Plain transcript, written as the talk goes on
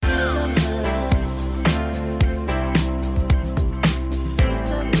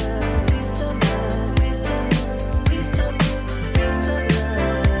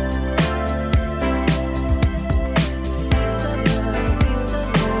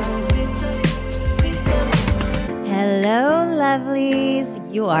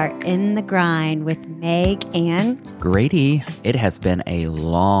lovelies. You are in the grind with Meg and Grady. It has been a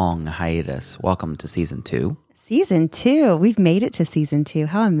long hiatus. Welcome to season 2. Season 2. We've made it to season 2.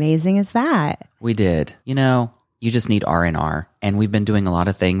 How amazing is that? We did. You know, you just need R&R. And we've been doing a lot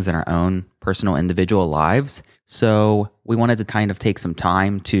of things in our own personal individual lives. So we wanted to kind of take some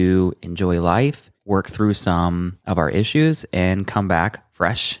time to enjoy life, work through some of our issues, and come back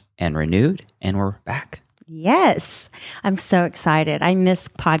fresh and renewed. And we're back. Yes. I'm so excited. I miss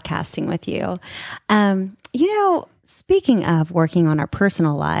podcasting with you. Speaking of working on our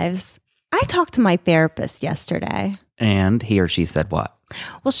personal lives, I talked to my therapist yesterday. And he or she said what?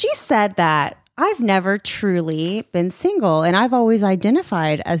 Well, she said that I've never truly been single and I've always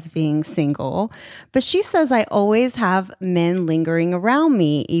identified as being single. But she says I always have men lingering around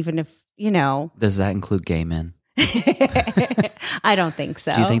me, even if, Does that include gay men? I don't think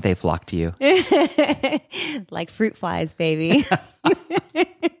so. Do you think they flock to you? Like fruit flies, baby.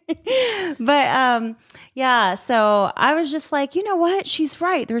 But so I was just like, you know what? She's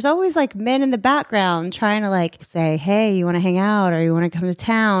right. There's always like men in the background trying to like say, hey, you want to hang out or you want to come to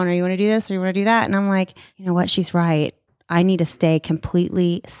town or you want to do this or you want to do that. And I'm like, you know what? She's right. I need to stay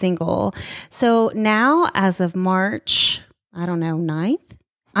completely single. So now as of March, 9th,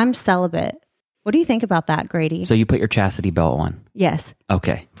 I'm celibate. What do you think about that, Grady? So you put your chastity belt on? Yes.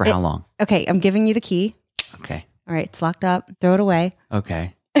 Okay. For how long? Okay. I'm giving you the key. Okay. All right. It's locked up. Throw it away.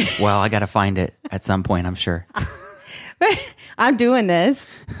 Okay. Well, I got to find it at some point, I'm sure. I'm doing this.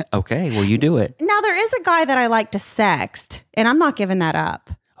 Okay. Well, you do it. Now, there is a guy that I like to sext, and I'm not giving that up.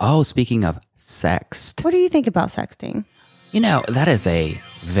 Oh, speaking of sext. What do you think about sexting? That is a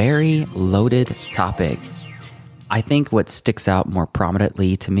very loaded topic. I think what sticks out more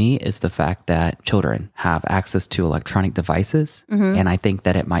prominently to me is the fact that children have access to electronic devices. Mm-hmm. And I think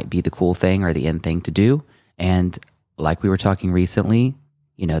that it might be the cool thing or the end thing to do. And like we were talking recently,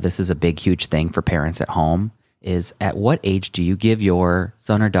 this is a big, huge thing for parents at home is at what age do you give your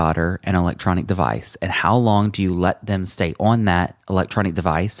son or daughter an electronic device? And how long do you let them stay on that electronic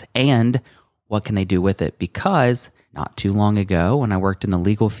device? And what can they do with it? Because not too long ago, when I worked in the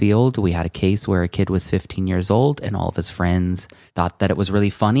legal field, we had a case where a kid was 15 years old and all of his friends thought that it was really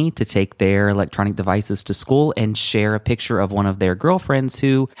funny to take their electronic devices to school and share a picture of one of their girlfriends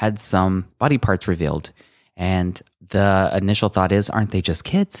who had some body parts revealed. And the initial thought is, aren't they just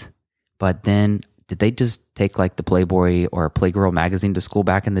kids? But then did they just take like the Playboy or Playgirl magazine to school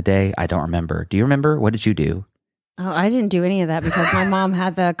back in the day? I don't remember. Do you remember? What did you do? Oh, I didn't do any of that because my mom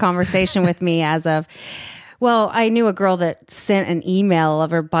had the conversation with me I knew a girl that sent an email of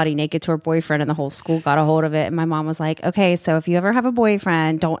her body naked to her boyfriend and the whole school got a hold of it. And my mom was like, okay, so if you ever have a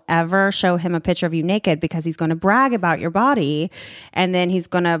boyfriend, don't ever show him a picture of you naked because he's going to brag about your body. And then he's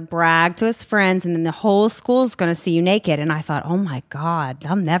going to brag to his friends and then the whole school's going to see you naked. And I thought, oh my God,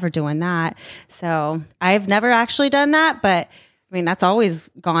 I'm never doing that. So I've never actually done that, but that's always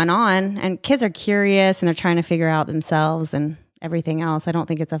gone on. And kids are curious and they're trying to figure out themselves and everything else. I don't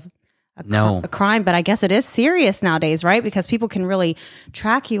think it's a crime, but I guess it is serious nowadays, right? Because people can really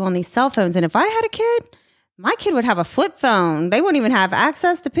track you on these cell phones. And if I had a kid, my kid would have a flip phone. They wouldn't even have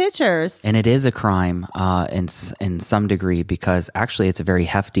access to pictures. And it is a crime in some degree because actually it's a very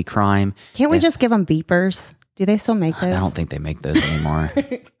hefty crime. Can't we just give them beepers? Do they still make those? I don't think they make those anymore.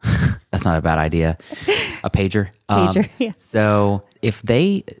 That's not a bad idea. A pager. Yeah. So if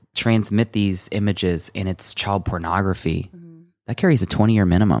they transmit these images and it's child pornography, that carries a 20-year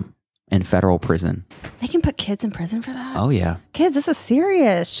minimum in federal prison. They can put kids in prison for that? Oh, yeah. Kids, this is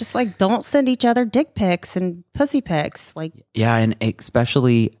serious. Just like don't send each other dick pics and pussy pics. Yeah, and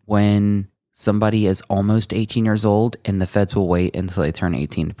especially when somebody is almost 18 years old and the feds will wait until they turn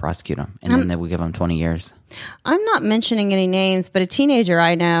 18 to prosecute them. And then they will give them 20 years. I'm not mentioning any names, but a teenager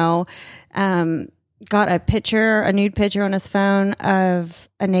I know got a nude picture on his phone of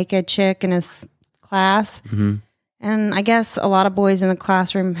a naked chick in his class. Mm-hmm. And I guess a lot of boys in the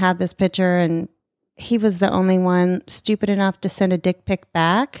classroom had this picture and he was the only one stupid enough to send a dick pic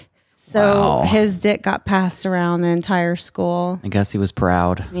back. So His dick got passed around the entire school. I guess he was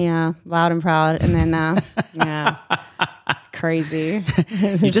proud. Yeah, loud and proud. And then, crazy.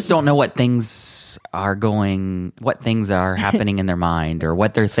 You just don't know what things are happening in their mind or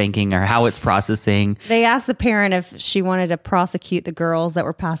what they're thinking or how it's processing. They asked the parent if she wanted to prosecute the girls that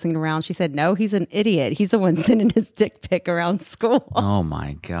were passing it around. She said, no, he's an idiot. He's the one sending his dick pic around school. Oh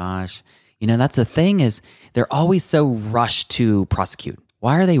my gosh. That's the thing is they're always so rushed to prosecute.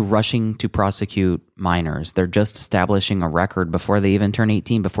 Why are they rushing to prosecute minors? They're just establishing a record before they even turn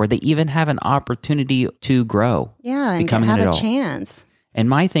 18, before they even have an opportunity to grow. Yeah, and have a chance. And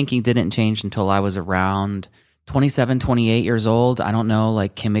my thinking didn't change until I was around 27, 28 years old. I don't know,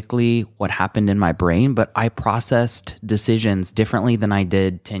 like chemically what happened in my brain, but I processed decisions differently than I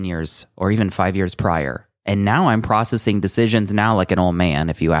did 10 years or even 5 years prior. And now I'm processing decisions now like an old man,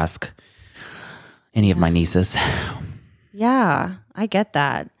 if you ask any of my nieces. Yeah, I get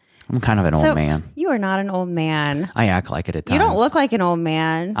that. I'm kind of an old man. You are not an old man. I act like it at times. You don't look like an old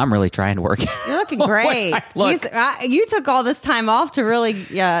man. I'm really trying to work. You're looking great. You took all this time off to really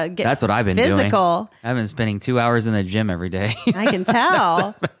get That's what I've been physical. doing. I've been spending 2 hours in the gym every day. I can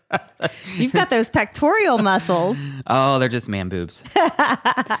tell. You've got those pectoral muscles. Oh, they're just man boobs.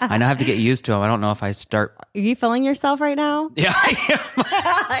 I know I have to get used to them. I don't know if I start. Are you feeling yourself right now? Yeah,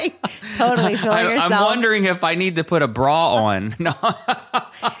 I am. Totally feeling yourself. I'm wondering if I need to put a bra on. No.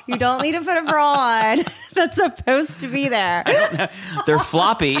 You don't need to put a bra on. That's supposed to be there. They're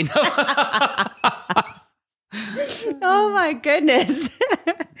floppy. Oh my goodness.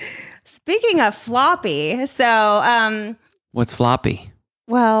 Speaking of floppy, so what's floppy?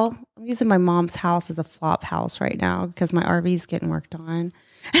 Well, I'm using my mom's house as a flop house right now because my RV's getting worked on.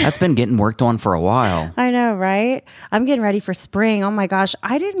 That's been getting worked on for a while. I know, right? I'm getting ready for spring. Oh my gosh.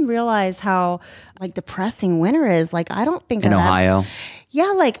 I didn't realize how like depressing winter is. Like, I don't think in Ohio.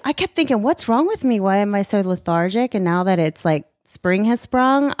 Yeah. Like I kept thinking, what's wrong with me? Why am I so lethargic? And now that it's like spring has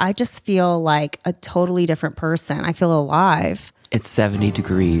sprung, I just feel like a totally different person. I feel alive. It's 70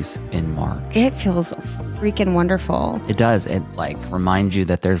 degrees in March. It feels freaking wonderful. It does. It like reminds you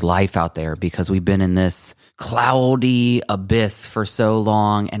that there's life out there because we've been in this cloudy abyss for so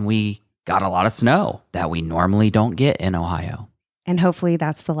long and we got a lot of snow that we normally don't get in Ohio. And hopefully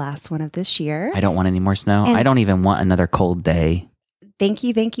that's the last one of this year. I don't want any more snow. And I don't even want another cold day. Thank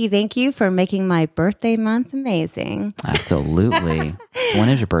you for making my birthday month amazing. Absolutely. So when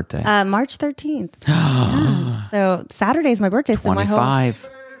is your birthday? March 13th. Yeah. So Saturday's my birthday. 25.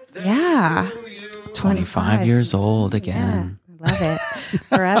 So yeah. 25 years old again. Yeah, love it.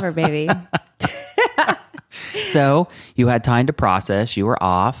 Forever, baby. So you had time to process. You were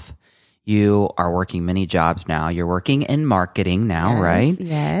off. You are working many jobs now. You're working in marketing now, right?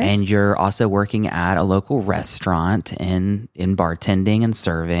 Yes. And you're also working at a local restaurant in bartending and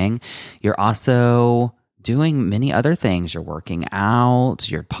serving. You're also doing many other things. You're working out,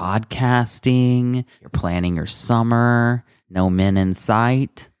 you're podcasting, you're planning your summer, no men in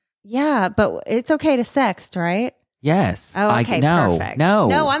sight. Yeah, but it's okay to sext, right? Yes. Oh, okay, perfect. No,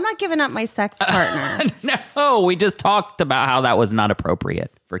 I'm not giving up my sex partner. No, we just talked about how that was not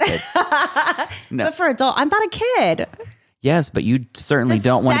appropriate for kids. No. But for adult, I'm not a kid. Yes, but you certainly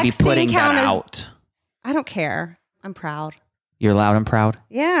don't want to be putting that out. I don't care. I'm proud. You're loud and proud?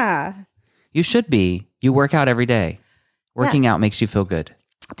 Yeah. You should be. You work out every day. Working out makes you feel good.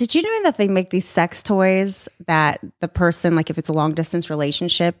 Did you know that they make these sex toys that the person, like if it's a long distance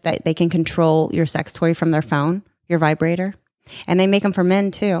relationship, that they can control your sex toy from their phone, your vibrator? And they make them for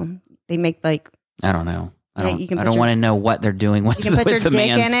men too. They make like... I don't know. I Yeah, don't want to know what they're doing with, you can put your with the dick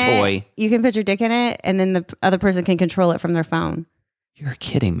man's in it. toy. You can put your dick in it, and then the other person can control it from their phone. You're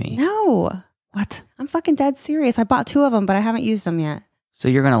kidding me. No. What? I'm fucking dead serious. I bought 2 of them, but I haven't used them yet. So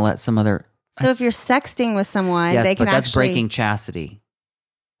you're going to let some other... So if you're sexting with someone, yes, they can but that's actually... breaking chastity.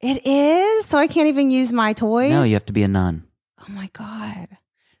 It is? So I can't even use my toys? No, you have to be a nun. Oh my God.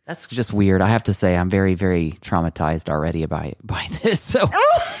 That's just weird. I have to say, I'm very, very traumatized already by this. So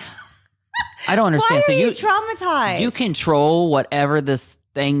I don't understand. Why are so you traumatized? You control whatever this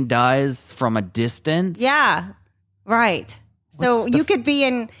thing does from a distance. Yeah. Right. So you could be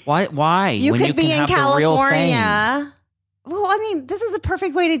in... Why? You when could you be can in have the real thing. California. Well, I mean, this is a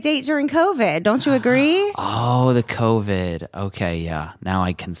perfect way to date during COVID. Don't you agree? Oh, the COVID. Okay, yeah. Now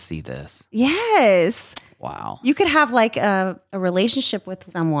I can see this. Yes. Wow. You could have like a relationship with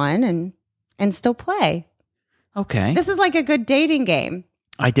someone and still play. Okay. This is like a good dating game.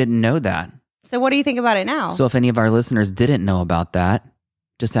 I didn't know that. So what do you think about it now? So if any of our listeners didn't know about that,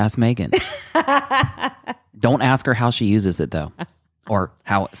 just ask Megan. Don't ask her how she uses it, though. Or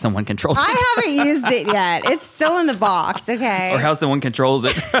how someone controls it. I haven't used it yet. It's still in the box, okay? Or how someone controls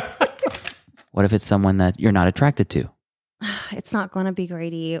it. What if it's someone that you're not attracted to? It's not going to be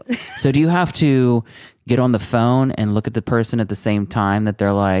Grady. So do you have to get on the phone and look at the person at the same time that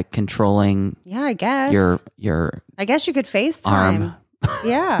they're like controlling? Yeah, I guess. Your I guess you could FaceTime. arm.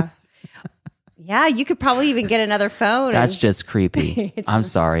 Yeah. Yeah, you could probably even get another phone. That's just creepy. I'm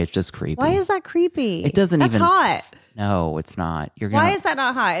sorry, it's just creepy. Why is that creepy? It doesn't That's even hot. No, it's not. You're gonna Why is that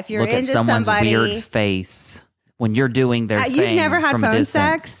not hot? If you're look at into someone's somebody, weird face when you're doing their thing. You've never had from a phone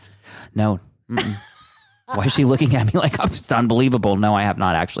distance. sex? No. Why is she looking at me like it's unbelievable? No, I have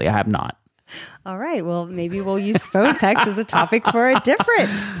not. Actually, I have not. All right. Well, maybe we'll use phone sex as a topic for a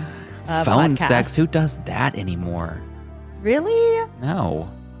different Phone podcast. sex? Who does that anymore? Really? No.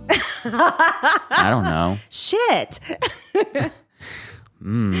 I don't know. Shit.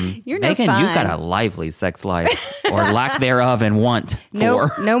 You're no Megan, fun. you've got a lively sex life or lack thereof and want No,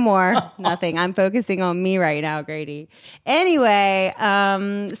 for. no more. Nothing. I'm focusing on me right now, Grady. Anyway,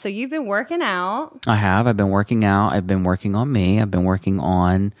 so you've been working out. I have. I've been working out. I've been working on me. I've been working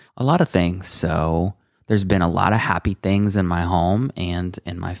on a lot of things. So there's been a lot of happy things in my home and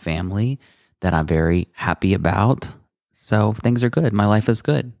in my family that I'm very happy about. So things are good. My life is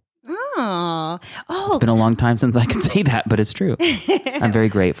good. Oh, It's been a long time since I could say that, but it's true. I'm very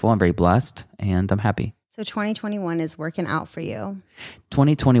grateful. I'm very blessed, and I'm happy. So 2021 is working out for you.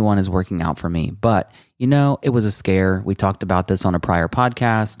 2021 is working out for me, but it was a scare. We talked about this on a prior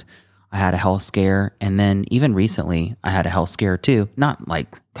podcast. I had a health scare, and then even recently, I had a health scare too. Not like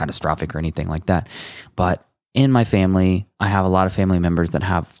catastrophic or anything like that, but in my family, I have a lot of family members that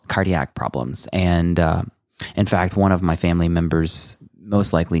have cardiac problems, and in fact, one of my family members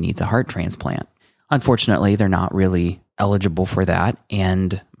most likely needs a heart transplant. Unfortunately, they're not really eligible for that.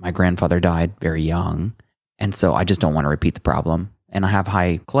 And my grandfather died very young. And so I just don't want to repeat the problem. And I have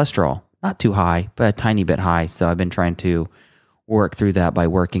high cholesterol, not too high, but a tiny bit high. So I've been trying to work through that by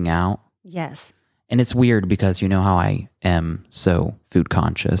working out. Yes. And it's weird because you know how I am so food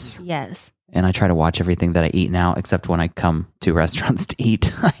conscious. Yes. And I try to watch everything that I eat now, except when I come to restaurants to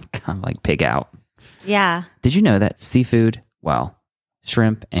eat, I kind of like pig out. Yeah. Did you know that seafood,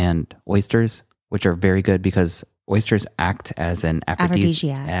 shrimp and oysters, which are very good because oysters act as an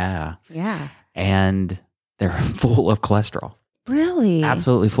aphrodisiac. Yeah. And they're full of cholesterol. Really?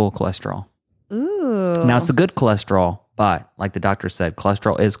 Absolutely full of cholesterol. Ooh. Now, it's the good cholesterol, but like the doctor said,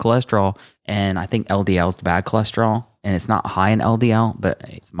 cholesterol is cholesterol. And I think LDL is the bad cholesterol. And it's not high in LDL, but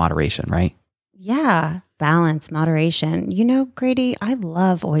it's moderation, right? Yeah. Balance, moderation. Grady, I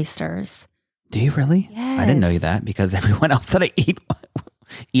love oysters. Do you really? Yes. I didn't know that because everyone else that I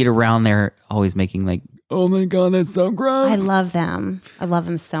eat around there always making like, oh my God, that's so gross. I love them. I love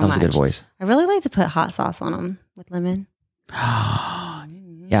them so much. That was a good voice. I really like to put hot sauce on them with lemon.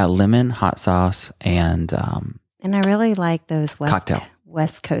 Yeah, lemon, hot sauce, and I really like those cocktail.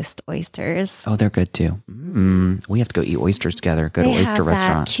 West Coast oysters. Oh, they're good too. We have to go eat oysters together. Go to They oyster have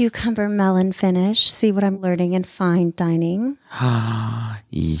restaurant. that cucumber melon finish. See what I'm learning in fine dining.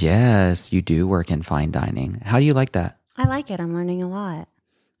 Yes, you do work in fine dining. How do you like that? I like it. I'm learning a lot.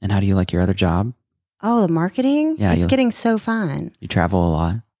 And how do you like your other job? Oh, the marketing? Yeah, it's getting so fun. You travel a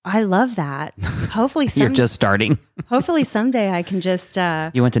lot. I love that. Hopefully, You're just starting. hopefully someday I can just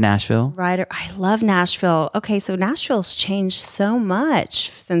You went to Nashville? I love Nashville. Okay, so Nashville's changed so much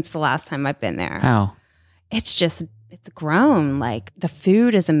since the last time I've been there. How? It's grown. Like the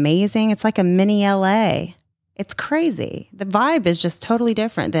food is amazing. It's like a mini LA. It's crazy. The vibe is just totally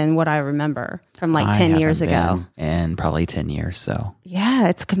different than what I remember from like 10 years ago. And probably 10 years. So Yeah,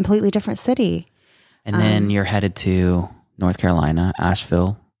 it's a completely different city. and then you're headed to North Carolina,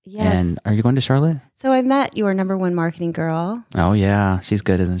 Asheville. Yes. And are you going to Charlotte? So I met your number one marketing girl. Oh yeah, she's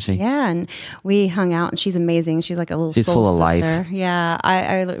good, isn't she? Yeah, and we hung out, and she's amazing. She's like a little She's soul full of sister. life. Yeah,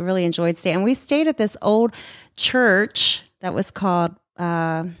 I really enjoyed staying. And we stayed at this old church that was called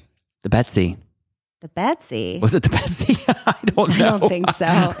The Betsy. the Betsy. Was it the Betsy? I don't know. I don't think so.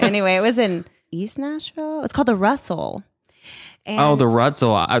 Anyway, it was in East Nashville. It's called the Russell. And The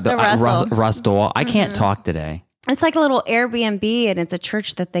Russell. The Russell. Russell. I can't talk today. it's like a little Airbnb, and it's a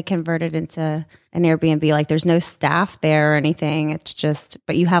church that they converted into an Airbnb. Like there's no staff there or anything. It's just,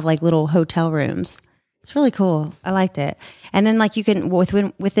 but you have like little hotel rooms. It's really cool. I liked it. And then like you can,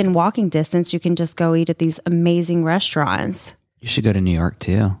 within walking distance, you can just go eat at these amazing restaurants. You should go to New York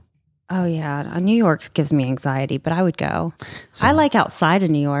too. Oh yeah. New York gives me anxiety, but I would go. I like outside of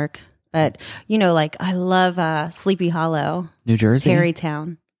New York, but like I love Sleepy Hollow, New Jersey?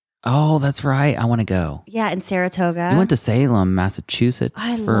 Tarrytown. Oh, that's right. I want to go. Yeah, in Saratoga. You went to Salem, Massachusetts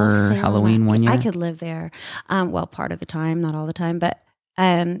I love for Salem. Halloween one year? I could live there. Well, part of the time, not all the time, but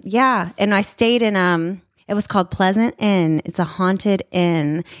yeah. And I stayed in it was called Pleasant Inn. It's a haunted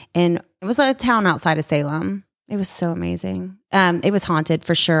inn, and it was a town outside of Salem. It was so amazing. It was haunted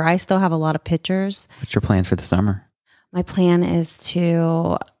for sure. I still have a lot of pictures. What's your plans for the summer? My plan is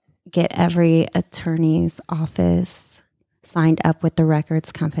to get every attorney's office signed up with the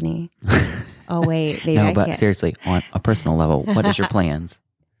records company. Oh wait, maybe No, but seriously, on a personal level, what is your plans?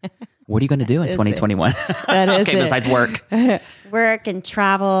 What are you going to do in 2021? That is okay, it. besides work. Work and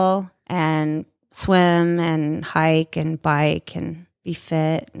travel and swim and hike and bike and be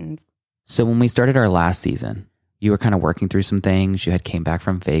fit. And So when we started our last season, you were kind of working through some things. You had came back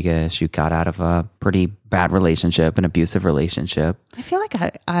from Vegas. You got out of a pretty bad relationship, an abusive relationship. I feel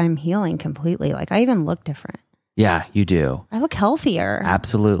like I'm healing completely. Like I even look different. Yeah, you do. I look healthier.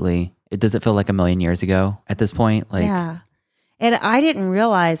 Absolutely. Does it feel like a million years ago at this point? Like, yeah. And I didn't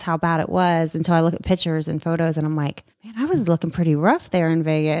realize how bad it was until I look at pictures and photos and I'm like, man, I was looking pretty rough there in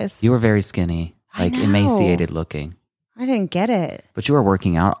Vegas. you were very skinny, like emaciated looking. I didn't get it. But you were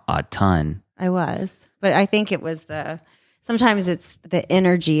working out a ton. I was. But I think it was sometimes it's the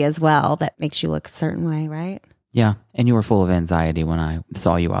energy as well that makes you look a certain way, right? Yeah. And you were full of anxiety when I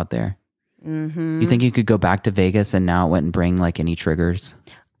saw you out there. Mm-hmm. You think you could go back to Vegas and now it wouldn't bring like any triggers?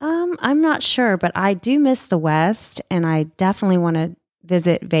 I'm not sure, but I do miss the West and I definitely want to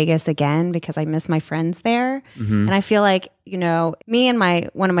visit Vegas again because I miss my friends there. Mm-hmm. And I feel like, me and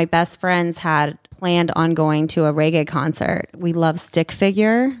one of my best friends had planned on going to a reggae concert. We love Stick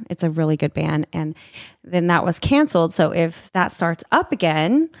Figure. It's a really good band. And then that was canceled. So if that starts up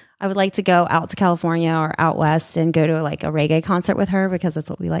again, I would like to go out to California or out West and go to like a reggae concert with her because that's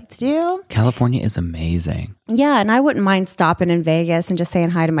what we like to do. California is amazing. Yeah. And I wouldn't mind stopping in Vegas and just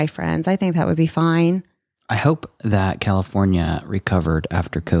saying hi to my friends. I think that would be fine. I hope that California recovered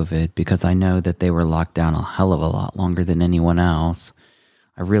after COVID because I know that they were locked down a hell of a lot longer than anyone else.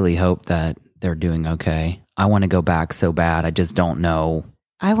 I really hope that they're doing okay. I want to go back so bad. I just don't know.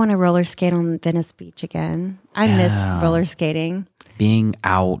 I want to roller skate on Venice Beach again. I miss roller skating. Being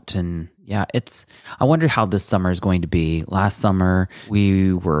out and I wonder how this summer is going to be. Last summer,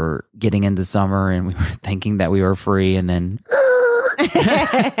 we were getting into summer and we were thinking that we were free and then...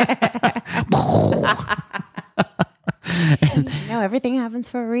 Everything happens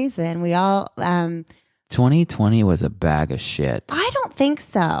for a reason. We all... 2020 was a bag of shit. I don't think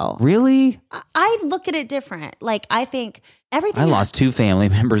so. Really? I look at it different. Like, I think everything... I lost 2 family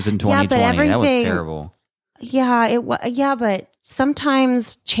members in 2020. That was terrible. Yeah, but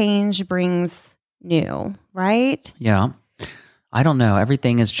sometimes change brings new, right? Yeah. I don't know.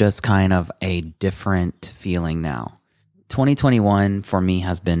 Everything is just kind of a different feeling now. 2021 for me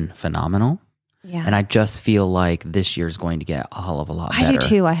has been phenomenal. Yeah. And I just feel like this year's going to get a hell of a lot better. I do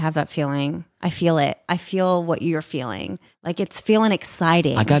too. I have that feeling. I feel it. I feel what you're feeling. Like it's feeling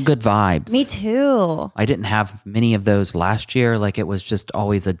exciting. I got good vibes. Me too. I didn't have many of those last year. Like it was just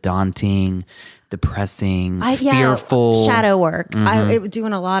always a daunting, depressing, fearful. Shadow work. Mm-hmm. It was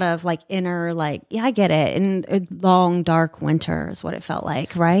doing a lot of like inner, I get it. And a long, dark winter is what it felt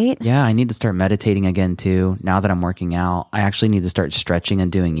like, right? Yeah, I need to start meditating again too. Now that I'm working out, I actually need to start stretching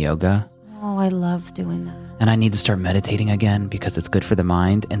and doing yoga. Oh, I love doing that. And I need to start meditating again because it's good for the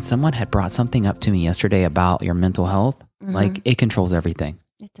mind. And someone had brought something up to me yesterday about your mental health. Mm-hmm. Like it controls everything.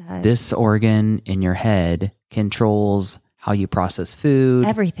 It does. This organ in your head controls how you process food.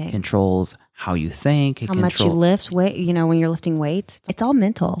 Everything. Controls how you think. How much you lift weight, when you're lifting weights. It's all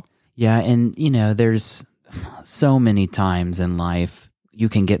mental. Yeah. And, there's so many times in life you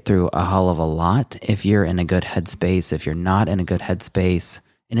can get through a hell of a lot if you're in a good headspace. If you're not in a good headspace,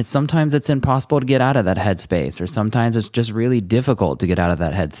 and sometimes it's impossible to get out of that headspace, or sometimes it's just really difficult to get out of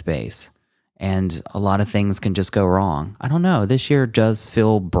that headspace. And a lot of things can just go wrong. I don't know. This year does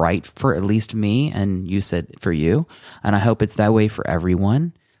feel bright for at least me, and you said for you. And I hope it's that way for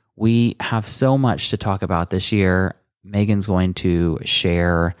everyone. We have so much to talk about this year. Megan's going to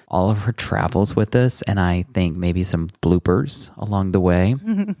share all of her travels with us, and I think maybe some bloopers along the way.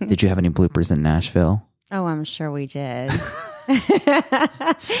 Did you have any bloopers in Nashville? Oh, I'm sure we did.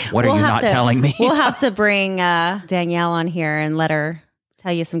 What are you not telling me? We'll have to bring Danielle on here and let her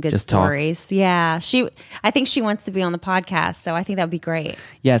tell you some good stories. Talk. Yeah, I think she wants to be on the podcast, so I think that would be great.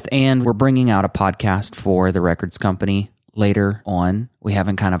 Yes, and we're bringing out a podcast for the records company later on. We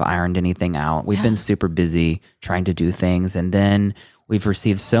haven't kind of ironed anything out. We've been super busy trying to do things, and then we've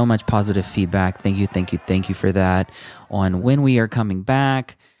received so much positive feedback. Thank you for that on when we are coming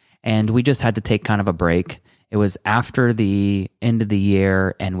back, and we just had to take kind of a break. It was after the end of the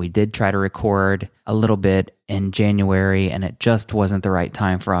year, and we did try to record a little bit in January, and it just wasn't the right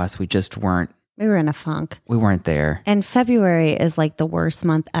time for us. We just weren't. We were in a funk. We weren't there. And February is like the worst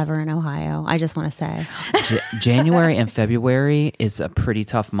month ever in Ohio. I just want to say. January and February is a pretty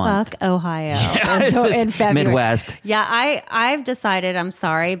tough month. Fuck Ohio. In February. Midwest. Yeah, I've decided, I'm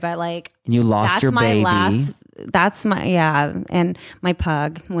sorry, but like. And you lost your baby. And my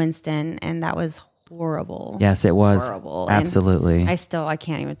pug, Winston, and that was horrible. Yes, it was. Horrible. Absolutely. And I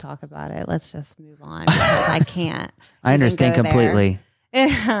can't even talk about it. Let's just move on because I can't. I understand completely.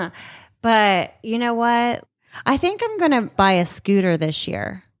 But you know what? I think I'm going to buy a scooter this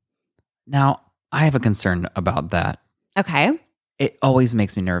year. Now, I have a concern about that. Okay. It always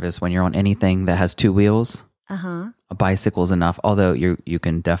makes me nervous when you're on anything that has 2 wheels. A bicycle's enough, although you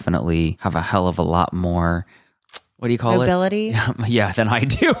can definitely have a hell of a lot more, what do you call Mobility? it? Yeah, than I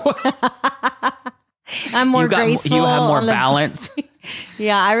do. I'm more graceful. You have more balance.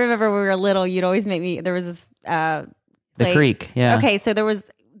 Yeah, I remember when we were little, you'd always make me, there was this the creek, yeah. Okay, so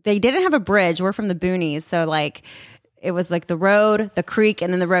they didn't have a bridge. We're from the boonies, so like it was like the road, the creek,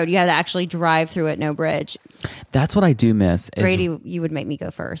 and then the road. You had to actually drive through it, no bridge. That's what I do miss. Grady, you would make me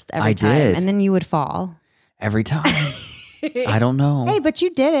go first every I time. did. And then you would fall. Every time. I don't know. Hey, but you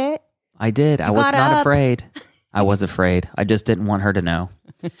did it. I did. I was not afraid. I was afraid. I just didn't want her to know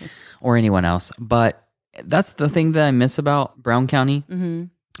or anyone else. But that's the thing that I miss about Brown County,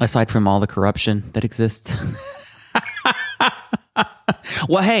 aside from all the corruption that exists.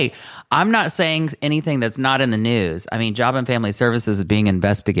 Well, hey, I'm not saying anything that's not in the news. I mean, Job and Family Services is being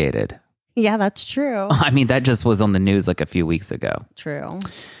investigated. Yeah, that's true. I mean, that just was on the news like a few weeks ago. True.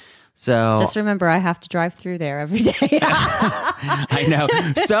 So just remember, I have to drive through there every day. I know.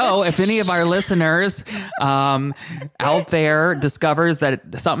 So if any of our listeners out there discovers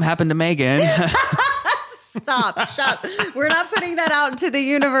that something happened to Megan... Stop. We're not putting that out into the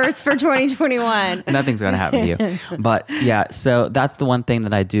universe for 2021. Nothing's going to happen to you. But yeah, so that's the one thing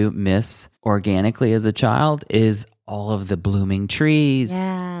that I do miss organically as a child is all of the blooming trees.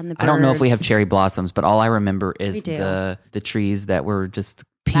 Yeah, and the birds. I don't know if we have cherry blossoms, but all I remember is the trees that were just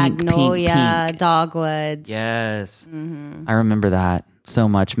pink, magnolia, pink. dogwoods. Yes. I remember that so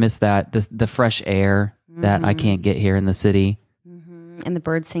much. Miss that. The fresh air that I can't get here in the city. And the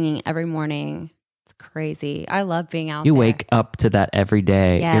birds singing every morning. Crazy. I love being out there. You wake up to that every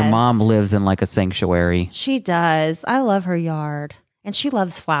day. Yes. Your mom lives in like a sanctuary. She does. I love her yard. And she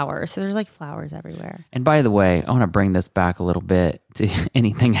loves flowers. So there's like flowers everywhere. And by the way, I want to bring this back a little bit to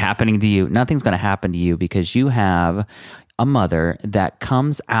anything happening to you. Nothing's going to happen to you because you have a mother that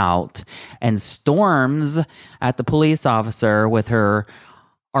comes out and storms at the police officer with her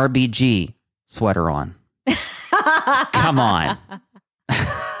RBG sweater on. Come on.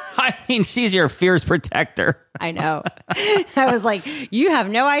 I mean, she's your fierce protector. I know. I was like, you have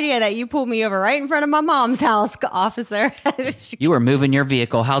no idea that you pulled me over right in front of my mom's house, officer. You were moving your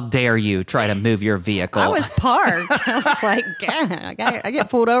vehicle. How dare you try to move your vehicle? I was parked. I was like, I get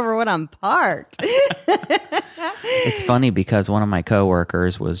pulled over when I'm parked. It's funny because one of my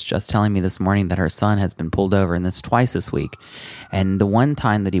coworkers was just telling me this morning that her son has been pulled over, and this twice this week. And the one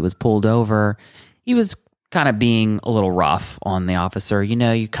time that he was pulled over, he was kind of being a little rough on the officer. You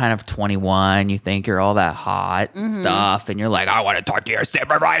know, you kind of 21, you think you're all that hot stuff, and you're like, I want to talk to your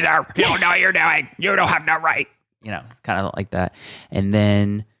supervisor. You don't know what you're doing. You don't have no right. You know, kind of like that. And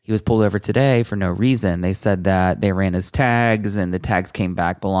then he was pulled over today for no reason. They said that they ran his tags, and the tags came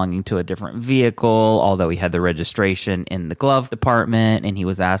back belonging to a different vehicle, although he had the registration in the glove department, and he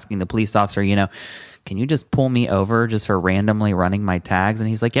was asking the police officer, you know, can you just pull me over just for randomly running my tags? And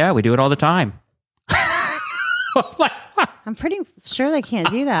he's like, yeah, we do it all the time. I'm pretty sure they can't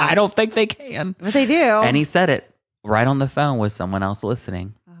do that. I don't think they can. But they do. And he said it right on the phone with someone else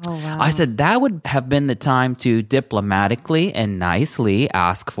listening. Oh, wow. I said that would have been the time to diplomatically and nicely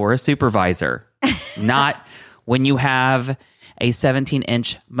ask for a supervisor. Not when you have a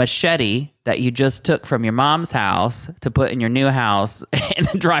 17-inch machete that you just took from your mom's house to put in your new house in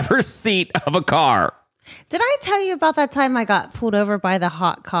the driver's seat of a car. Did I tell you about that time I got pulled over by the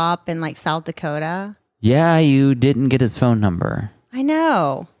hot cop in like South Dakota? Yeah, you didn't get his phone number. I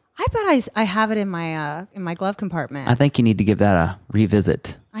know. I bet I have it in my glove compartment. I think you need to give that a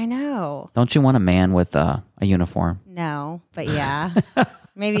revisit. I know. Don't you want a man with a uniform? No, but yeah.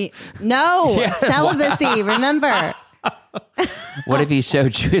 Maybe. No, yeah. Celibacy, remember. What if he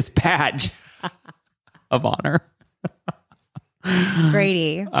showed you his badge of honor?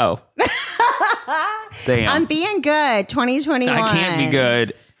 Grady. Oh. Damn. I'm being good. 2021. I can't be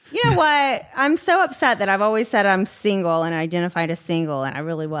good. You know what? I'm so upset that I've always said I'm single and identified as single, and I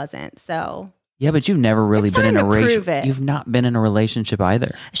really wasn't. So yeah, but you've never really been in a relationship. It. You've not been in a relationship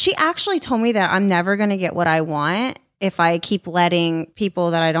either. She actually told me that I'm never going to get what I want if I keep letting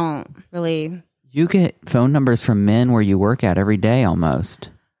people that I don't really. You get phone numbers from men where you work at every day almost.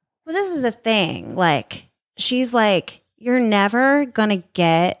 Well, this is the thing. Like, she's like, you're never going to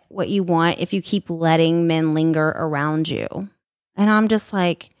get what you want if you keep letting men linger around you. And I'm just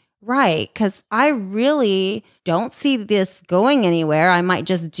like, right, because I really don't see this going anywhere. I might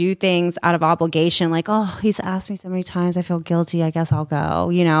just do things out of obligation, like, oh, he's asked me so many times, I feel guilty, I guess I'll go,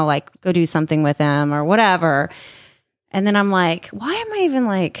 you know, like go do something with him or whatever. And then I'm like, why am I even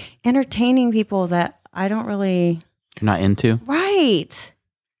like entertaining people that I don't really... You're not into? Right.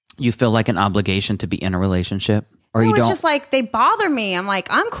 You feel like an obligation to be in a relationship? Or you it's don't? just like they bother me. I'm like,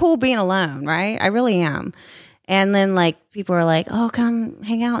 I'm cool being alone, right? I really am. And then like people are like, oh, come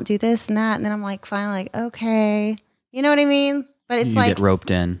hang out, do this and that. And then I'm like, finally, like, okay. You know what I mean? But it's You like get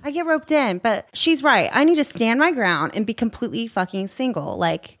roped in. I get roped in, but she's right. I need to stand my ground and be completely fucking single.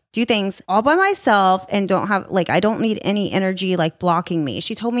 Like do things all by myself and don't have like I don't need any energy like blocking me.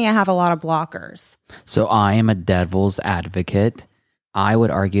 She told me I have a lot of blockers. So I am a devil's advocate. I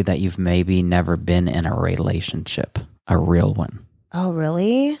would argue that you've maybe never been in a relationship, a real one. Oh,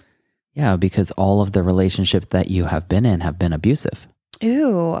 really? Yeah, because all of the relationships that you have been in have been abusive.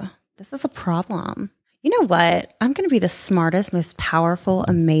 Ooh, this is a problem. You know what? I'm going to be the smartest, most powerful,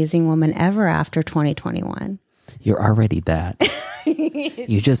 amazing woman ever after 2021. You're already that.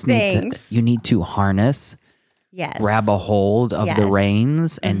 You just need to harness, grab a hold of the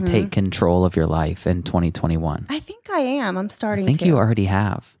reins and take control of your life in 2021. I think I am. I'm starting to. I think you already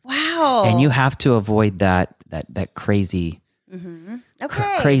have. Wow. And you have to avoid that crazy,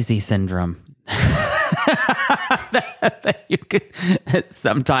 crazy syndrome. that you could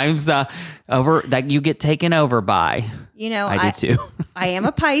sometimes that you get taken over by. You know, I do too. I am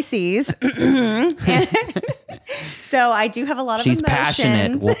a Pisces, so I do have a lot of She's emotions.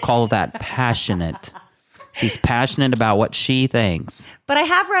 passionate. We'll call that passionate. She's passionate about what she thinks. But I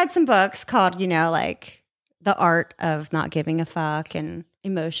have read some books called, like The Art of Not Giving a Fuck and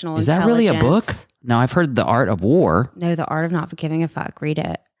Emotional Is Intelligence. that really a book? No, I've heard The Art of War. No, The Art of Not Giving a Fuck. Read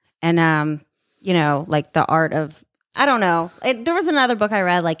it. And like The Art of, I don't know. There was another book I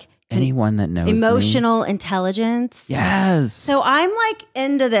read, like anyone that knows Emotional Intelligence. Yes. So I'm like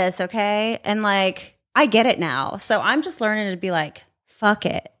into this, okay? And like I get it now. So I'm just learning to be like, fuck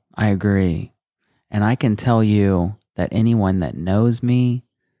it. I agree. And I can tell you that anyone that knows me,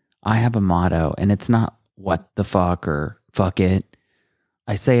 I have a motto, and it's not what the fuck or fuck it.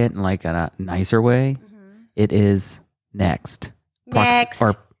 I say it in like a nicer way. Mm-hmm. It is next. Next.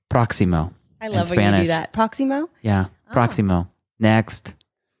 Or Próximo. I love when you do that. Próximo? Yeah. Próximo. Next.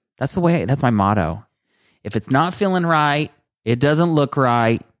 That's my motto. If it's not feeling right, it doesn't look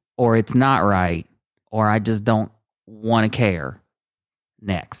right, or it's not right, or I just don't want to care.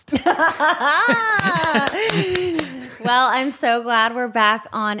 Next. Well, I'm so glad we're back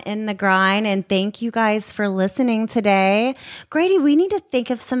on In the Grind, and thank you guys for listening today. Grady, we need to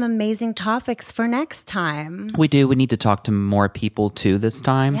think of some amazing topics for next time. We do. We need to talk to more people too this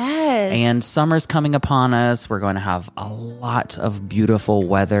time. Yes. And summer's coming upon us. We're going to have a lot of beautiful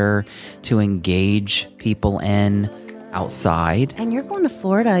weather to engage people in outside. And you're going to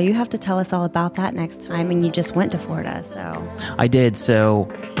Florida. You have to tell us all about that next time. And you just went to Florida, so. I did. So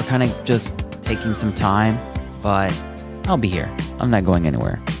we're kind of just taking some time, but I'll be here. I'm not going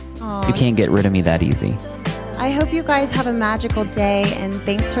anywhere. Aww. You can't get rid of me that easy. I hope you guys have a magical day, and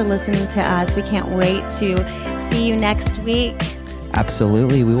thanks for listening to us. We can't wait to see you next week.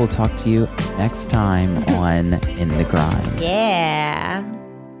 Absolutely. We will talk to you next time on In the Grind. Yeah.